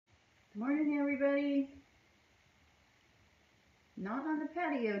Morning, everybody. Not on the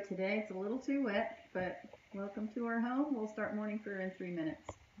patio today. It's a little too wet, but welcome to our home. We'll start morning prayer in 3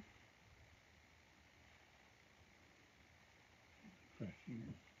 minutes.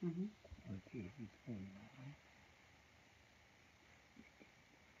 Mm-hmm.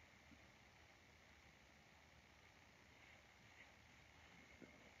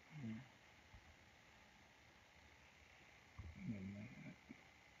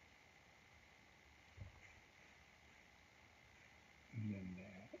 And then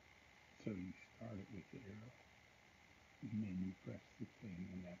that. So you start it with the arrow, and then you press the thing,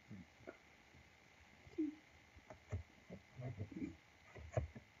 and that brings the.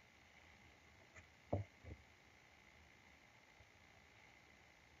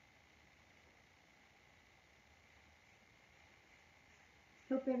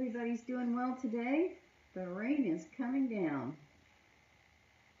 Hope everybody's doing well today. The rain is coming down.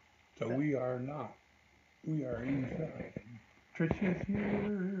 So we are not. We are inside. Tricia's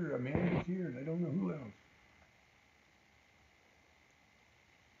here, Amanda's here, and I don't know who else.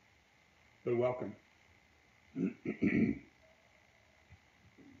 But welcome.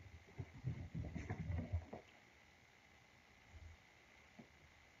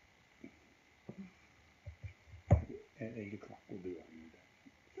 At 8 o'clock we'll do our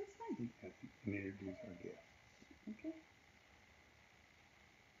introduction. That's fine. And introduce our guests. Okay.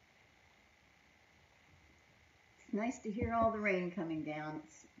 It's nice to hear all the rain coming down.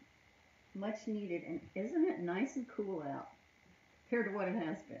 It's much needed, and isn't it nice and cool out compared to what it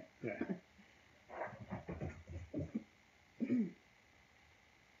has been? Yeah.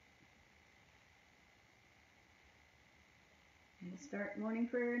 We'll start morning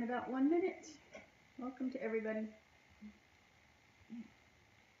prayer in about 1 minute. Welcome to everybody.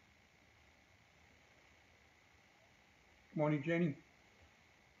 Good morning, Jenny.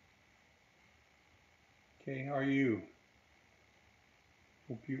 Okay, how are you?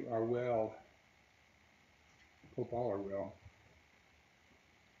 Hope you are well. Hope all are well.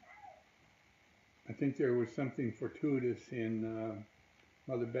 I think there was something fortuitous in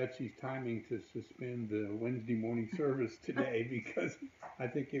Mother Betsy's timing to suspend the Wednesday morning service today because I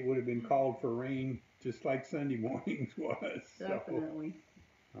think it would have been called for rain just like Sunday mornings was. Definitely.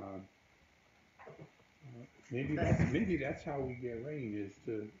 So, maybe that's how we get rain, is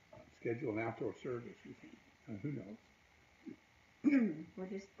to schedule an outdoor service. Who knows? We're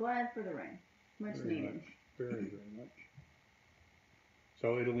just glad for the rain. Much needed. Very, very much.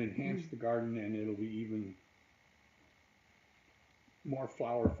 So it'll enhance the garden, and it'll be even more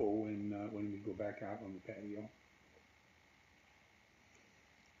flowerful when we go back out on the patio.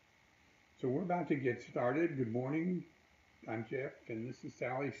 So we're about to get started. Good morning. I'm Jeff, and this is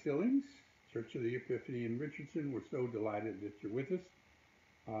Sally Stillings, Church of the Epiphany in Richardson. We're so delighted that you're with us.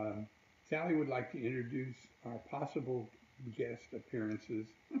 Sally would like to introduce our possible guest appearances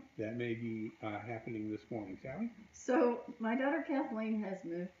that may be happening this morning. Sally? So my daughter Kathleen has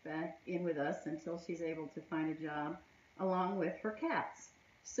moved back in with us until she's able to find a job, along with her cats.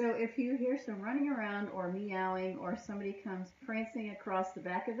 So if you hear some running around or meowing or somebody comes prancing across the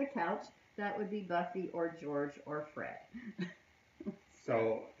back of the couch, that would be Buffy or George or Fred.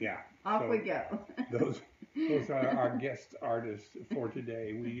 So yeah, off we go. those are our guest artists for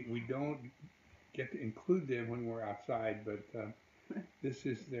today. We don't get to include them when we're outside, but this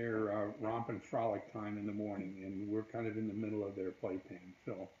is their romp and frolic time in the morning, and we're kind of in the middle of their playpen.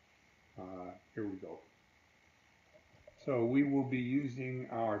 So here we go. So we will be using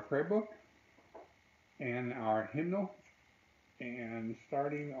our prayer book and our hymnal, and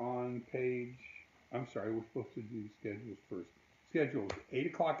starting on page, I'm sorry, we're supposed to do schedules first. Schedules, 8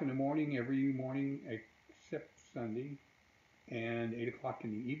 o'clock in the morning, every morning except Sunday, and 8 o'clock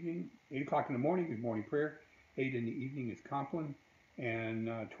in the evening. 8 o'clock in the morning is morning prayer, 8 in the evening is Compline, and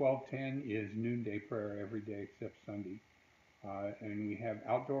 12:10 is noonday prayer every day except Sunday. And we have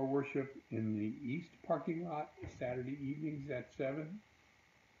outdoor worship in the east parking lot Saturday evenings at 7,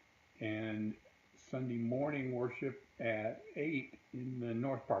 and Sunday morning worship at 8 in the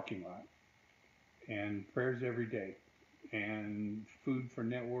north parking lot, and prayers every day. And food for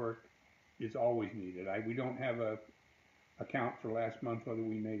network is always needed. We don't have a account for last month whether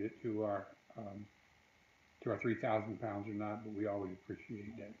we made it to our 3,000 pounds or not, but we always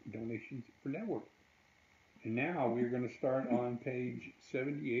appreciate that donations for network. And now we're going to start on page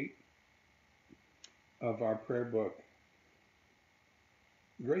 78 of our prayer book.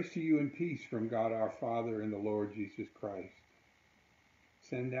 Grace to you and peace from God our Father and the Lord Jesus Christ.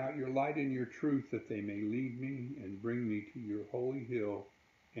 Send out your light and your truth that they may lead me and bring me to your holy hill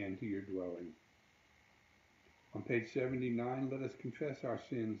and to your dwelling. On page 79, let us confess our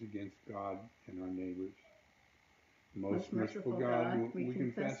sins against God and our neighbors. Most merciful God, we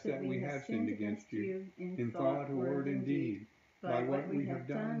confess that we have sinned against you in thought, word, and deed, by what we have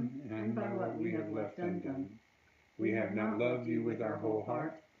done and by what we have left undone. We have not loved you with our whole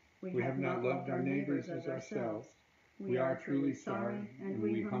heart. We have not loved our neighbors as ourselves. We are truly sorry, and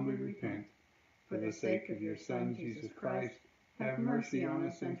we humbly repent. For the sake of your Son, Jesus Christ, have mercy on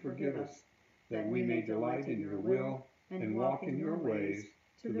us and forgive us, that we may delight in your will and walk in your ways,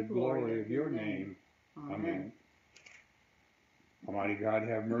 to the glory of your name. Amen. Almighty God,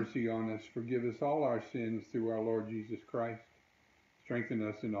 have mercy on us. Forgive us all our sins through our Lord Jesus Christ. Strengthen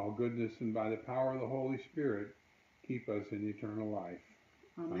us in all goodness, and by the power of the Holy Spirit, keep us in eternal life.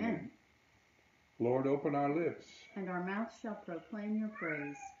 Amen. Lord, open our lips, and our mouths shall proclaim your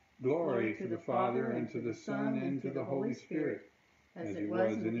praise. Glory to the Father, and to the Son, and to the Holy Spirit, as it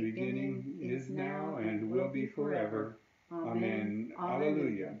was in the beginning, is now, and will be forever. Amen.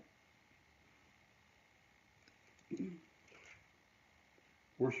 Alleluia.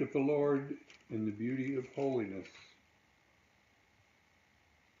 Worship the Lord in the beauty of holiness.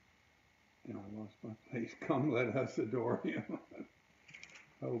 And I lost my place. Come, let us adore him.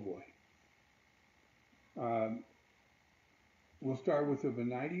 Oh boy. We'll start with the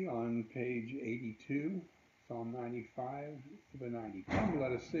Benite on page 82, Psalm 95, the Benite. Come,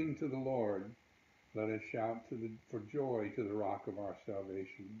 let us sing to the Lord. Let us shout for joy to the rock of our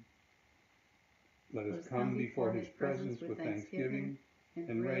salvation. Let us come before his presence with thanksgiving,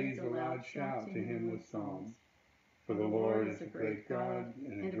 and raise a loud shout to him with psalms. For the Lord is a great God,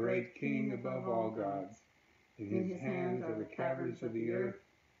 and a great King above all gods. In his hands are the caverns of the earth,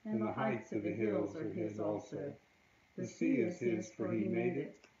 and the heights of the hills are his also. The sea is his, for he made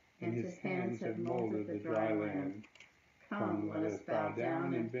it, and his hands have molded the dry land. Come, let us bow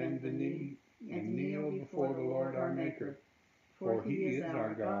down and bend the knee, and kneel before the Lord our Maker. For he is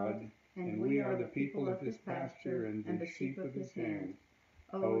our God, and we are the people of his pasture and the sheep of his hand.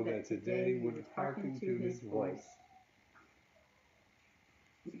 Oh, that today we would hearken to his voice.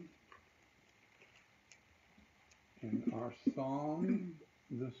 And our psalm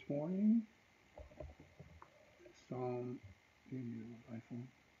this morning, Psalm, give me your iPhone.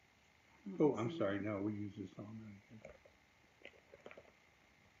 Oh, I'm sorry, no, we use this psalm right here.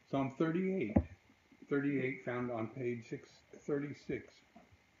 Psalm 38 found on page 636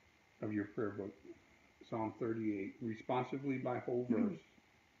 of your prayer book. Psalm 38, responsively by whole verse,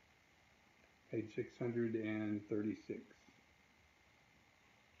 page 636.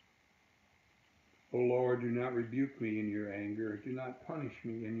 O Lord, do not rebuke me in your anger. Do not punish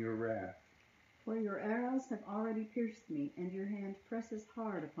me in your wrath. For your arrows have already pierced me, and your hand presses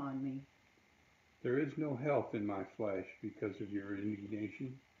hard upon me. There is no health in my flesh because of your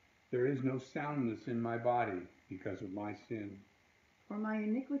indignation. There is no soundness in my body because of my sin. For my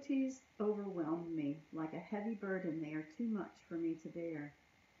iniquities overwhelm me. Like a heavy burden, they are too much for me to bear.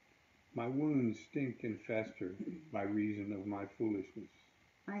 My wounds stink and fester by reason of my foolishness.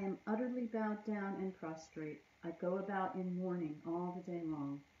 I am utterly bowed down and prostrate. I go about in mourning all the day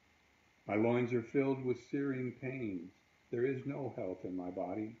long. My loins are filled with searing pains. There is no health in my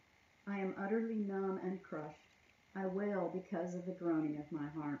body. I am utterly numb and crushed. I wail because of the groaning of my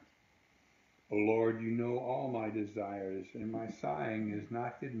heart. O Lord, you know all my desires, and my sighing is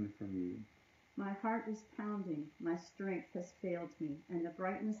not hidden from you. My heart is pounding, my strength has failed me, and the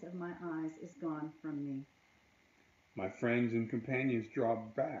brightness of my eyes is gone from me. My friends and companions draw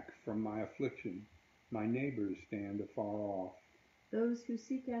back from my affliction. My neighbors stand afar off. Those who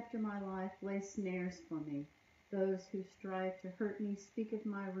seek after my life lay snares for me. Those who strive to hurt me speak of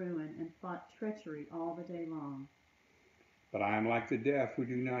my ruin and plot treachery all the day long. But I am like the deaf who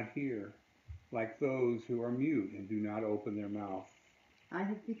do not hear, like those who are mute and do not open their mouth. I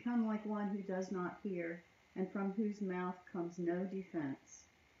have become like one who does not hear, and from whose mouth comes no defense.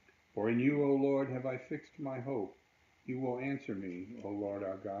 For in you, O Lord, have I fixed my hope. You will answer me, O Lord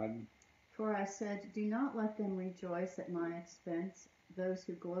our God. For I said, do not let them rejoice at my expense, those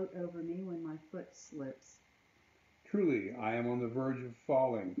who gloat over me when my foot slips. Truly, I am on the verge of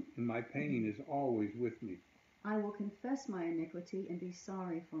falling, and my pain is always with me. I will confess my iniquity and be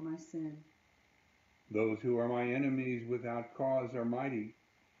sorry for my sin. Those who are my enemies without cause are mighty,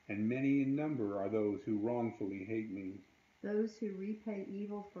 and many in number are those who wrongfully hate me. Those who repay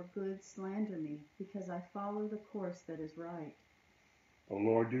evil for good slander me, because I follow the course that is right. O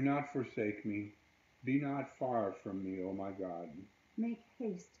Lord, do not forsake me. Be not far from me, O my God. Make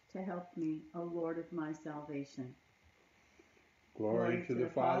haste to help me, O Lord of my salvation. Glory to the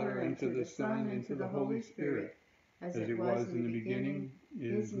Father, and to the Son, and to the Holy Spirit, as it was in the beginning,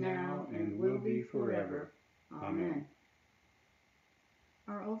 is now, and will be forever. Amen.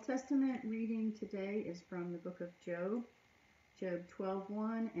 Our Old Testament reading today is from the book of Job, Job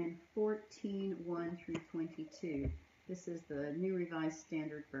 12:1 and 14:1 through 22. This is the New Revised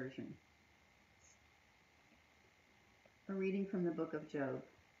Standard Version. A reading from the book of Job.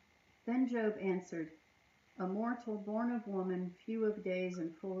 Then Job answered, "A mortal born of woman, few of days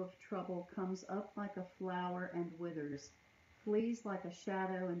and full of trouble, comes up like a flower and withers, flees like a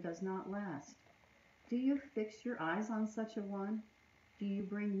shadow and does not last. Do you fix your eyes on such a one? Do you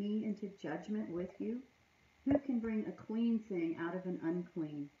bring me into judgment with you? Who can bring a clean thing out of an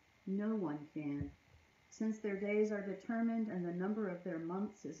unclean? No one can. Since their days are determined and the number of their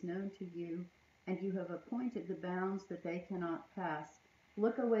months is known to you, and you have appointed the bounds that they cannot pass,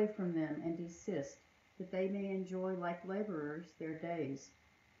 look away from them and desist, that they may enjoy like laborers their days.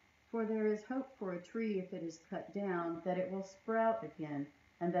 For there is hope for a tree if it is cut down, that it will sprout again,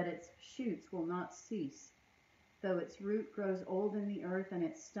 and that its shoots will not cease. Though its root grows old in the earth and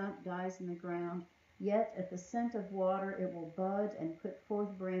its stump dies in the ground, yet at the scent of water it will bud and put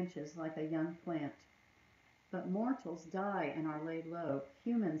forth branches like a young plant. But mortals die and are laid low.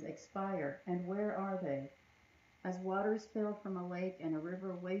 Humans expire, and where are they? As waters fail from a lake and a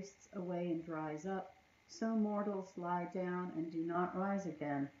river wastes away and dries up, so mortals lie down and do not rise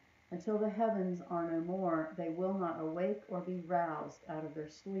again. Until the heavens are no more, they will not awake or be roused out of their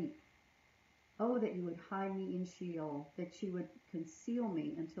sleep. Oh, that you would hide me in Sheol, that you would conceal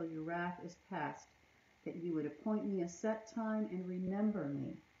me until your wrath is past, that you would appoint me a set time and remember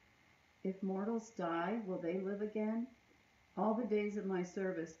me. If mortals die, will they live again? All the days of my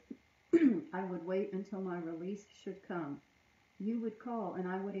service I would wait until my release should come. You would call, and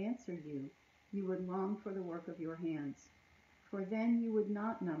I would answer you. You would long for the work of your hands. For then you would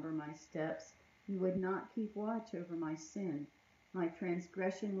not number my steps. You would not keep watch over my sin. My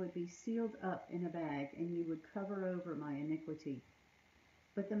transgression would be sealed up in a bag, and you would cover over my iniquity.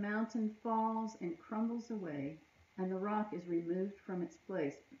 But the mountain falls and crumbles away, and the rock is removed from its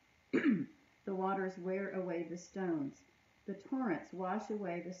place. The waters wear away the stones. The torrents wash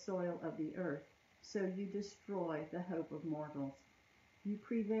away the soil of the earth. So you destroy the hope of mortals. You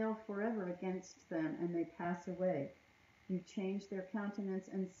prevail forever against them, and they pass away. You change their countenance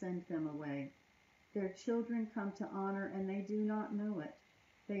and send them away. Their children come to honor, and they do not know it.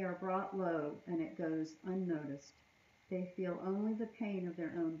 They are brought low, and it goes unnoticed. They feel only the pain of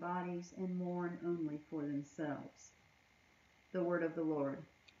their own bodies and mourn only for themselves." The word of the Lord.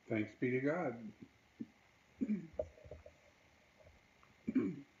 Thanks be to God.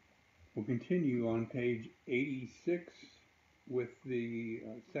 We'll continue on page 86 with the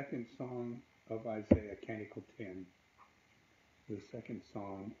second song of Isaiah, Canticle 10. The second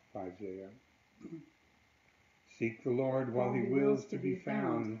song of Isaiah. Seek the Lord while he wills to be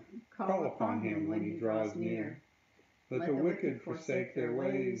found. Call upon him when he draws near. Let the wicked forsake their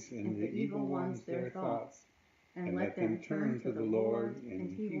ways, and the evil ones their thoughts. And let them turn to the Lord,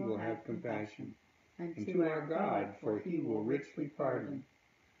 and he will have compassion. And to our God, for he will richly pardon.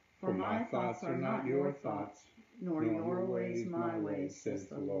 For my thoughts are not your thoughts, nor your ways my ways, says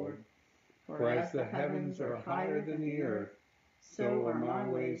the Lord. For as the heavens are higher than the earth, so are my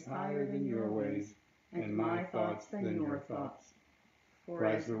ways higher than your ways, and my thoughts than your thoughts. For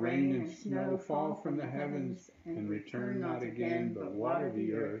as the rain and snow fall from the heavens, and return not again, but water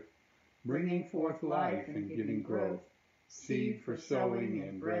the earth, bringing forth life and giving growth, seed for sowing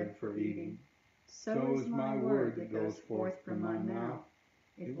and bread for eating, so is my word that goes forth from my mouth.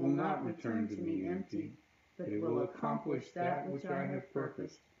 It will not return to me empty, but it will accomplish that which I have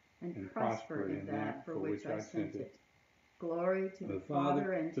purposed, and prosper in that for which I sent it. Glory to the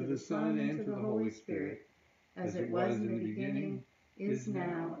Father, and to the Son, and to the Holy Spirit, as it was in the beginning, is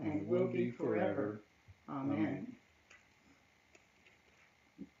now, and will be forever. Amen.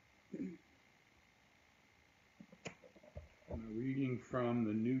 A reading from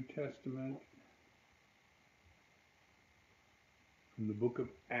the New Testament, from the book of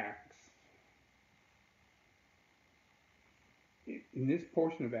Acts. In this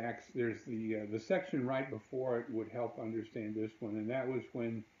portion of Acts, there's the section right before it would help understand this one, and that was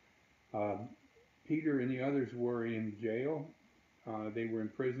when Peter and the others were in jail. They were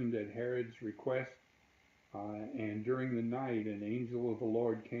imprisoned at Herod's request, and during the night, an angel of the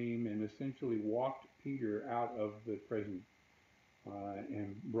Lord came and essentially walked Peter out of the prison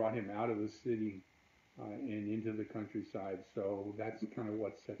and brought him out of the city and into the countryside. So that's kind of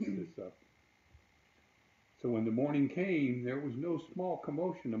what sets this up. So when the morning came, there was no small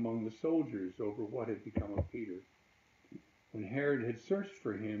commotion among the soldiers over what had become of Peter. When Herod had searched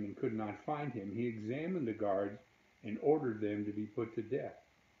for him and could not find him, he examined the guards and ordered them to be put to death.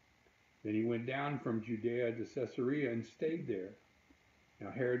 Then he went down from Judea to Caesarea and stayed there. Now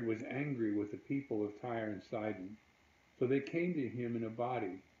Herod was angry with the people of Tyre and Sidon. So they came to him in a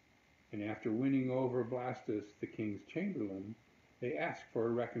body, and after winning over Blastus, the king's chamberlain, they asked for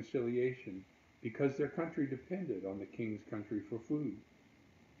a reconciliation, because their country depended on the king's country for food.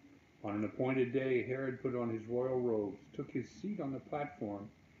 On an appointed day, Herod put on his royal robes, took his seat on the platform,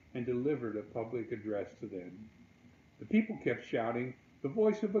 and delivered a public address to them. The people kept shouting, "The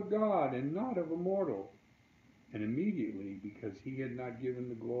voice of a god and not of a mortal." And immediately, because he had not given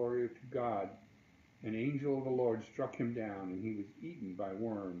the glory to God, an angel of the Lord struck him down, and he was eaten by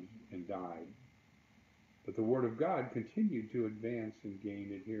worms and died. But the word of God continued to advance and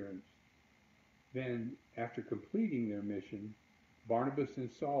gain adherents. Then, after completing their mission, Barnabas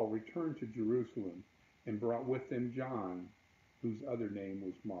and Saul returned to Jerusalem and brought with them John, whose other name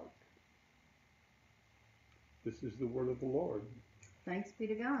was Mark. This is the word of the Lord. Thanks be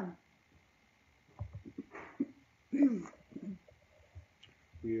to God.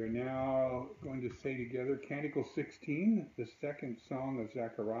 We are now going to say together Canticle 16, the second song of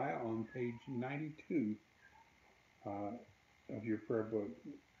Zechariah, on page 92 of your prayer book,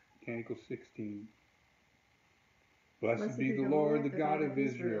 Canticle 16. Blessed be the Lord, the God of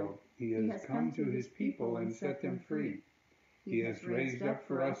Israel. He has come to his people and set them free. He has raised up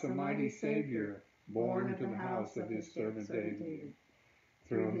for us a mighty Savior, born of the house of his servant David.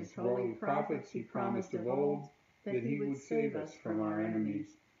 Through his holy prophets he promised of old that he would save us from our enemies,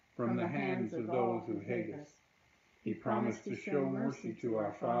 from the hands of those who hate us. He promised to show mercy to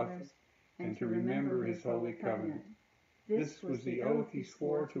our fathers and to remember his holy covenant. This was the oath he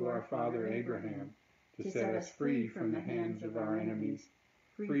swore to our father Abraham, to set us free from the hands of our enemies,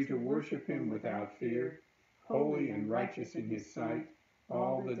 free to worship him without fear, holy and righteous in his sight,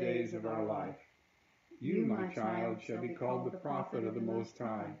 all the days of our life. You, my child, shall be called the prophet of the Most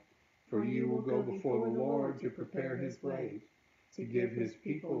High, for you will go before the Lord to prepare his ways, to give his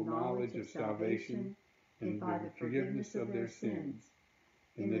people knowledge of salvation and by the forgiveness of their sins.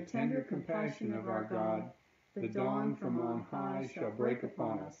 In the tender compassion of our God, the dawn from on high shall break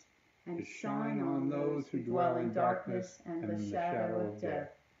upon us, and shine on those who dwell in darkness and the shadow of death,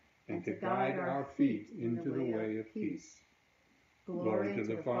 and to guide our feet into the way of peace. Glory to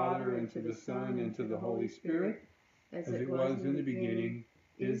the Father, and to the Son, and to the Holy Spirit, as it was in the beginning,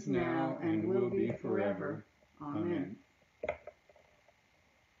 is now, and will be forever. Amen.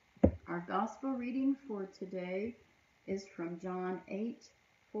 Our gospel reading for today is from John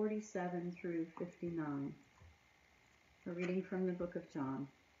 8:47 through 59. A reading from the book of John.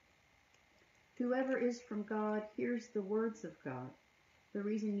 Whoever is from God hears the words of God. The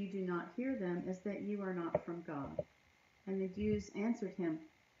reason you do not hear them is that you are not from God. And the Jews answered him,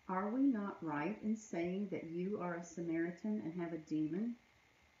 Are we not right in saying that you are a Samaritan and have a demon?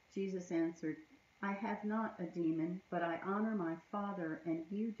 Jesus answered, I have not a demon, but I honor my Father, and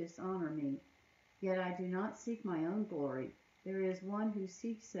you dishonor me. Yet I do not seek my own glory. There is one who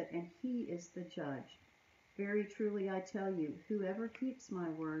seeks it, and he is the judge. Very truly I tell you, whoever keeps my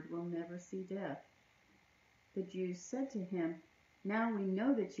word will never see death. The Jews said to him, Now we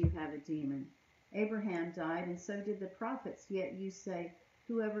know that you have a demon. Abraham died, and so did the prophets, yet you say,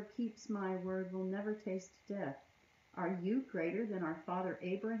 Whoever keeps my word will never taste death. Are you greater than our father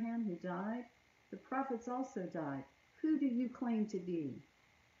Abraham, who died? The prophets also died. Who do you claim to be?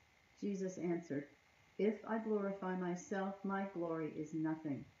 Jesus answered, If I glorify myself, my glory is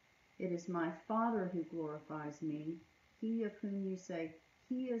nothing. It is my Father who glorifies me, he of whom you say,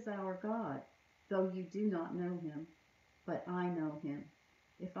 He is our God, though you do not know him, but I know him.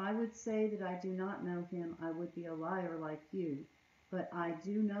 If I would say that I do not know him, I would be a liar like you. But I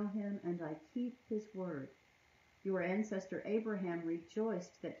do know him, and I keep his word. Your ancestor Abraham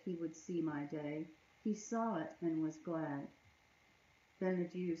rejoiced that he would see my day. He saw it and was glad. Then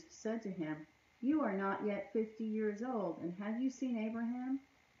the Jews said to him, You are not yet 50 years old, and have you seen Abraham?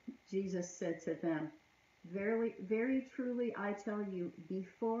 Jesus said to them, Verily, very truly I tell you,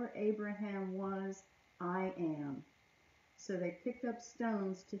 before Abraham was, I am. So they picked up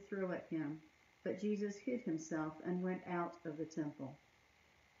stones to throw at him, but Jesus hid himself and went out of the temple.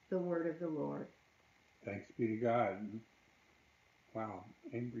 The word of the Lord. Thanks be to God. Wow,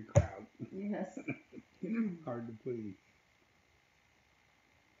 angry crowd. Yes. Hard to please.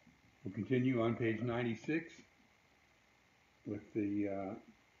 We'll continue on page 96 with the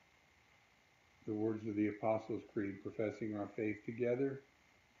words of the Apostles' Creed, professing our faith together.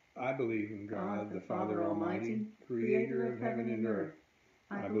 I believe in God, the Father Almighty, creator of heaven and earth.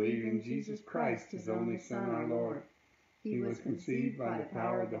 I believe in Jesus Christ, his only Son, our Lord. He was conceived by the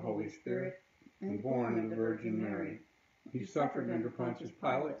power of the Holy Spirit and born of the Virgin Mary. He suffered under Pontius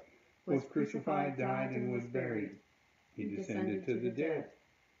Pilate, was crucified, died, and was buried. He descended to the dead.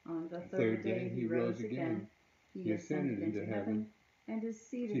 On the Third day he rose again. He ascended into heaven, and is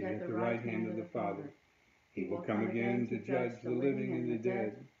seated at the right hand of the Father. He will come again to judge the living and the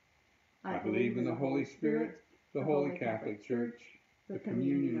dead. I believe in the Holy Spirit, the Holy Catholic Church, the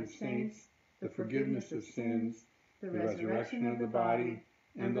communion of saints, the forgiveness of sins, the resurrection of the body,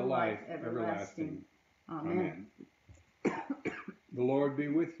 and the life everlasting. Amen. The Lord be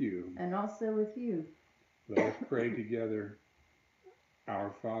with you. And also with you. Let us pray together.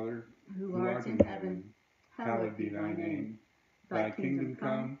 Our Father, who art in heaven, hallowed be thy name. Thy kingdom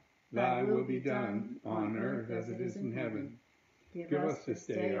come, thy will be done, on earth as it is in heaven. Give us this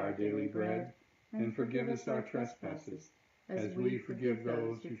day our daily bread, and forgive us our trespasses, as we forgive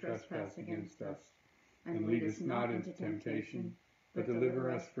those who trespass against us. And lead us not into temptation, but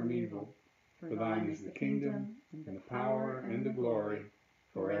deliver us from evil. For thine is the kingdom, and the power, and the glory,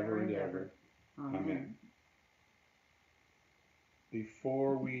 forever and ever. Amen.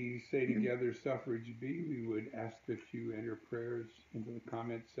 Before we say together Suffrage Be, we would ask that you enter prayers into the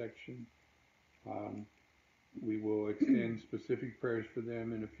comment section. We will extend specific prayers for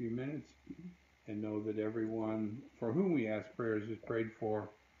them in a few minutes, and know that everyone for whom we ask prayers is prayed for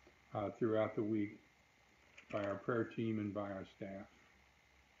throughout the week by our prayer team and by our staff.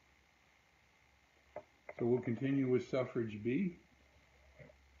 So we'll continue with Suffrage B.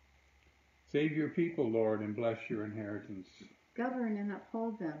 Save your people, Lord, and bless your inheritance. Govern and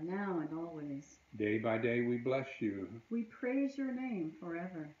uphold them now and always. Day by day we bless you. We praise your name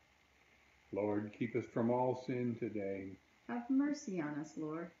forever. Lord, keep us from all sin today. Have mercy on us,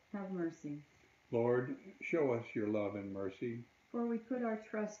 Lord. Have mercy. Lord, show us your love and mercy. For we put our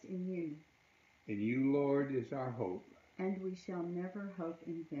trust in you. In you, Lord, is our hope. And we shall never hope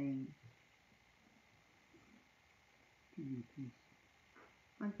in vain.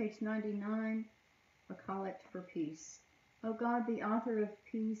 On page 99, a collect for peace. O God, the author of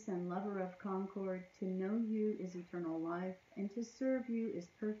peace and lover of concord, to know you is eternal life, and to serve you is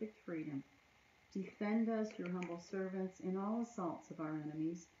perfect freedom. Defend us, your humble servants, in all assaults of our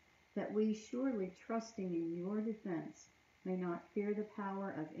enemies, that we, surely trusting in your defense, may not fear the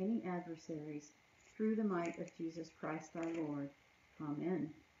power of any adversaries, through the might of Jesus Christ our Lord. Amen.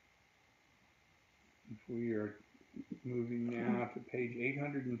 We are moving now to page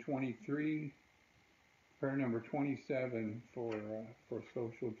 823, prayer number 27 for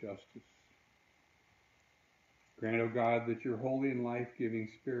social justice. Grant, O God, that your holy and life-giving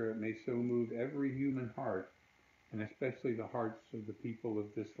Spirit may so move every human heart, and especially the hearts of the people of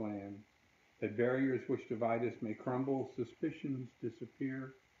this land, that barriers which divide us may crumble, suspicions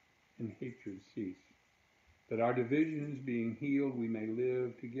disappear, and hatred cease. That our divisions being healed, we may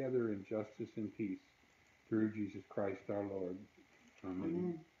live together in justice and peace. Through Jesus Christ our Lord. Amen.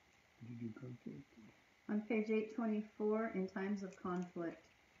 Amen. Did you come to it? On page 824, in times of conflict.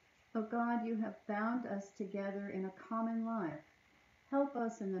 O God, you have bound us together in a common life. Help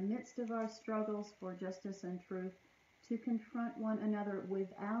us in the midst of our struggles for justice and truth to confront one another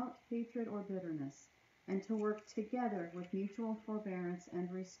without hatred or bitterness, and to work together with mutual forbearance and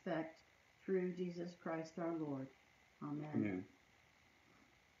respect through Jesus Christ our Lord. Amen. Amen.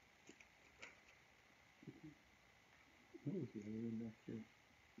 What was the other one back here?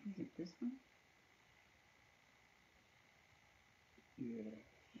 Is it this one? Yeah.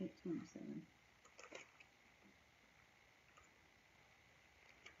 827.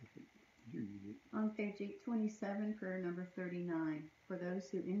 Did you read it? On page 827, prayer number 39, for those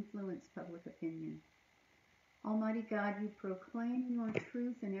who influence public opinion. Almighty God, you proclaim your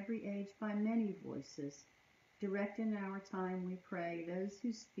truth in every age by many voices. Direct in our time, we pray, those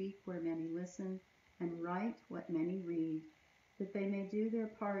who speak where many listen, and write what many read, that they may do their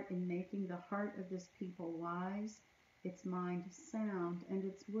part in making the heart of this people wise, its mind sound, and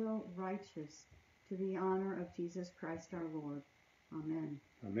its will righteous, to the honor of Jesus Christ our Lord. Amen.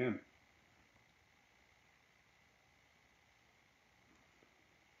 Amen.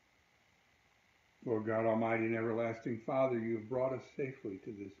 Lord God, Almighty and everlasting Father, you have brought us safely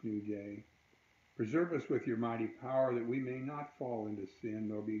to this new day. Preserve us with your mighty power, that we may not fall into sin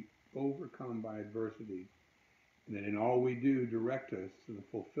nor be overcome by adversity, and that in all we do direct us to the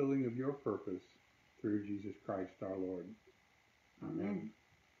fulfilling of your purpose through Jesus Christ our Lord. Amen.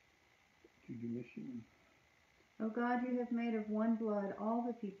 Did you miss you? O God, you have made of one blood all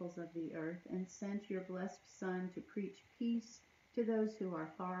the peoples of the earth, and sent your blessed Son to preach peace to those who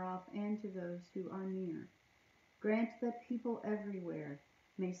are far off and to those who are near. Grant that people everywhere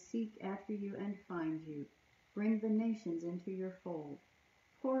may seek after you and find you. Bring the nations into your fold.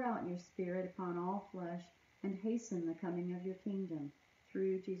 Pour out your Spirit upon all flesh, and hasten the coming of your kingdom.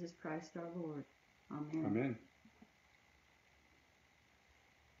 through Jesus Christ our Lord. Amen. Amen.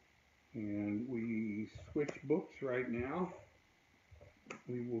 And we switch books right now.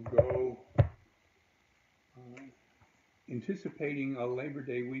 We will go anticipating a Labor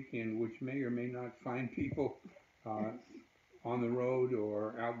Day weekend, which may or may not find people on the road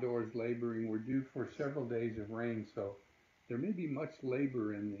or outdoors laboring. We're due for several days of rain, so there may be much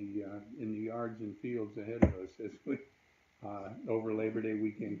labor in the yards and fields ahead of us as we over Labor Day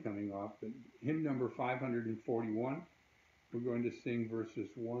weekend coming off. But hymn number 541, we're going to sing verses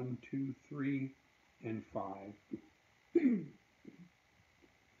 1, 2, 3, and 5.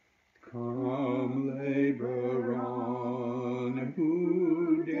 Come, labor on,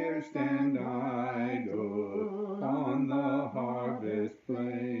 who dare stand idle on the harvest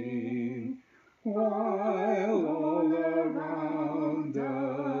plain, while all around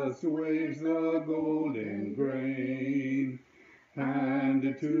us waves the golden grain,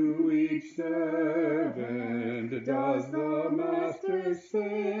 and to each servant does the Master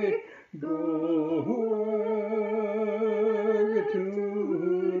say, go work today.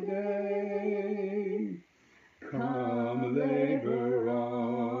 Come, labor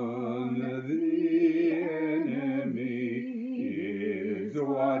on, the enemy is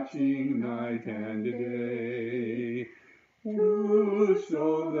watching night and day, to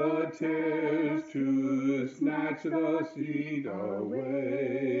sow the tares, to snatch the seed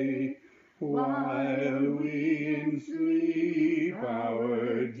away, while we in sleep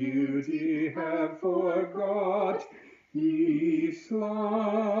our duty have forgot, ye slumbered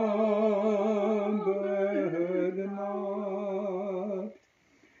not.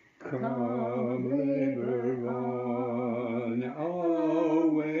 Come, labor on,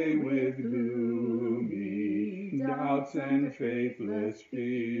 away with gloomy doubts and faithless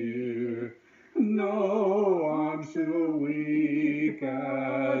fear. No arm so weak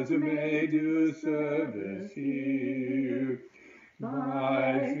as may do service here.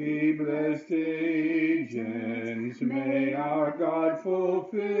 By feeblest agents may our God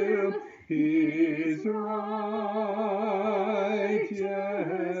fulfill his righteous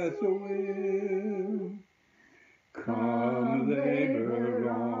will. Come, labor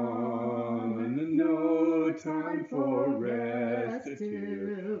on, no time for rest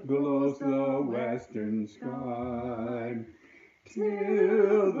till glows the western sky,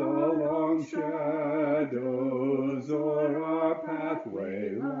 till the long shadows o'er our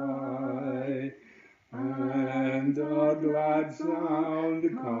pathway lie, and a glad sound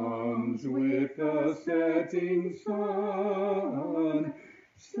comes with the setting sun.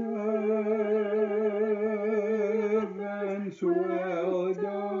 Servants, well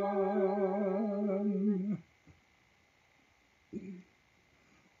done.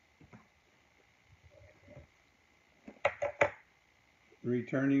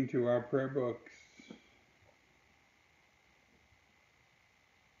 Returning to our prayer books.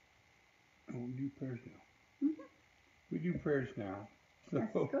 Oh, we do prayers now. Mm-hmm. We do prayers now. So, yes,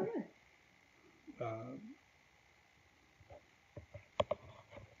 go ahead.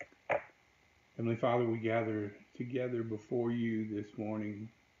 Heavenly Father, we gather together before you this morning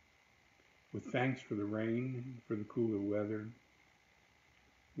with thanks for the rain, for the cooler weather,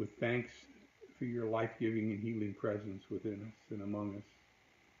 with thanks for your life-giving and healing presence within us and among us.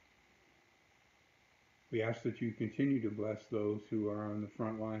 We ask that you continue to bless those who are on the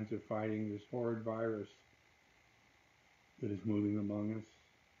front lines of fighting this horrid virus that is moving among us.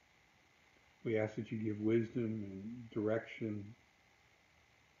 We ask that you give wisdom and direction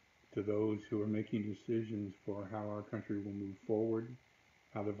to those who are making decisions for how our country will move forward,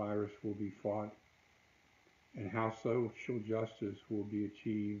 how the virus will be fought, and how social justice will be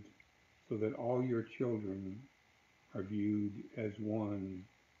achieved so that all your children are viewed as one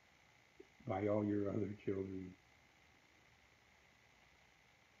by all your other children.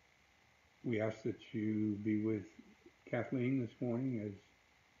 We ask that you be with Kathleen this morning as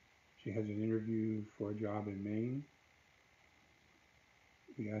she has an interview for a job in Maine.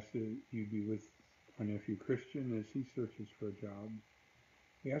 We ask that you be with our nephew Christian as he searches for a job.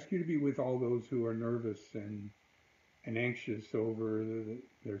 We ask you to be with all those who are nervous and anxious over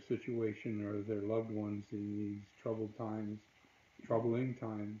their situation or their loved ones in these troubling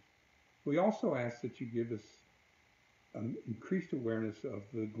times. We also ask that you give us increased awareness of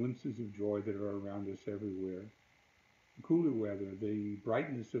the glimpses of joy that are around us everywhere. The cooler weather, the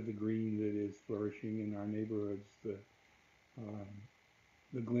brightness of the green that is flourishing in our neighborhoods, the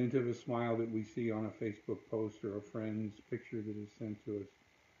glint of a smile that we see on a Facebook post or a friend's picture that is sent to us.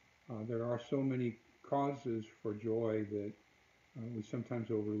 There are so many causes for joy that we sometimes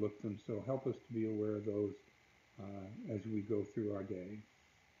overlook them, so help us to be aware of those as we go through our day.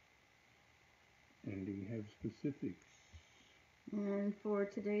 And do we have specifics? And for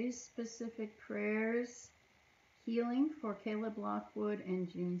today's specific prayers, healing for Caleb Lockwood and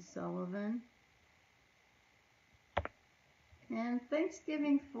June Sullivan. And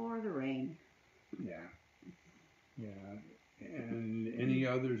Thanksgiving for the rain. Yeah. And any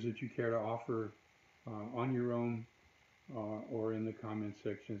others that you care to offer on your own or in the comment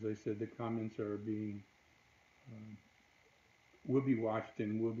section. As I said, the comments are being, will be watched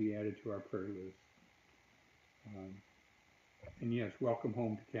and will be added to our prayer list. And yes, welcome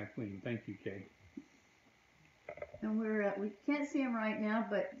home to Kathleen. Thank you, Kay. And we can't see him right now,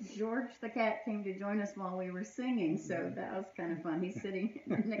 but George the cat came to join us while we were singing, so that was kind of fun. He's sitting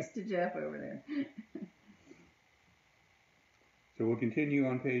next to Jeff over there. So we'll continue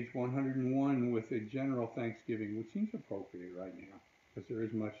on page 101 with a general thanksgiving, which seems appropriate right now, because there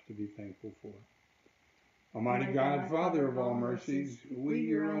is much to be thankful for. Almighty God, Father of all mercies, we,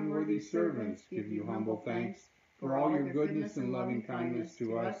 your unworthy servants, give you humble thanks for all your goodness and loving kindness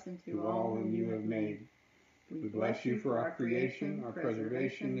to us and to all whom you have made. We bless you for our creation, our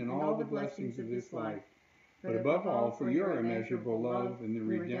preservation, and all the blessings of this life, but above all for your immeasurable love and the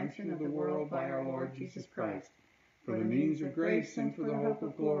redemption of the world by our Lord Jesus Christ, for the means of grace and for the hope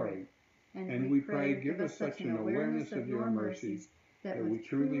of glory. And we pray, give us such an awareness of your mercies that with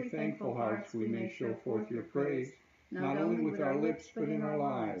truly thankful hearts we may show forth your praise, not only with our lips but in our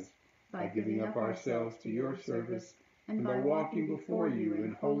lives, by giving up ourselves to your service and by walking before you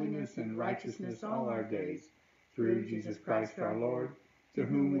in holiness and righteousness all our days, through Jesus Christ our Lord, to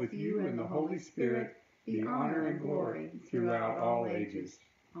whom with you and the Holy Spirit be honor and glory throughout all ages.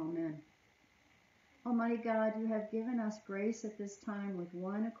 Amen. Almighty God, you have given us grace at this time with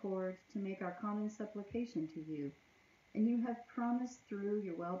one accord to make our common supplication to you. And you have promised through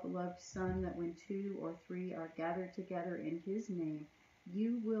your well-beloved Son that when 2 or 3 are gathered together in his name,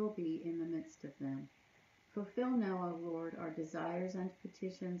 you will be in the midst of them. Fulfill now, O Lord, our desires and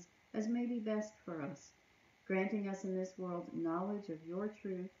petitions as may be best for us, granting us in this world knowledge of your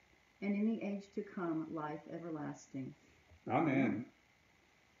truth, and in the age to come life everlasting. Amen.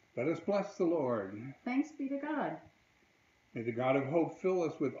 Let us bless the Lord. Thanks be to God. May the God of hope fill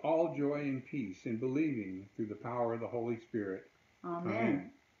us with all joy and peace in believing through the power of the Holy Spirit.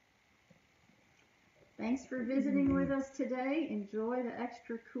 Amen. Thanks for visiting with us today. Enjoy the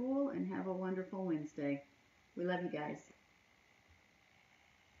extra cool and have a wonderful Wednesday. We love you guys.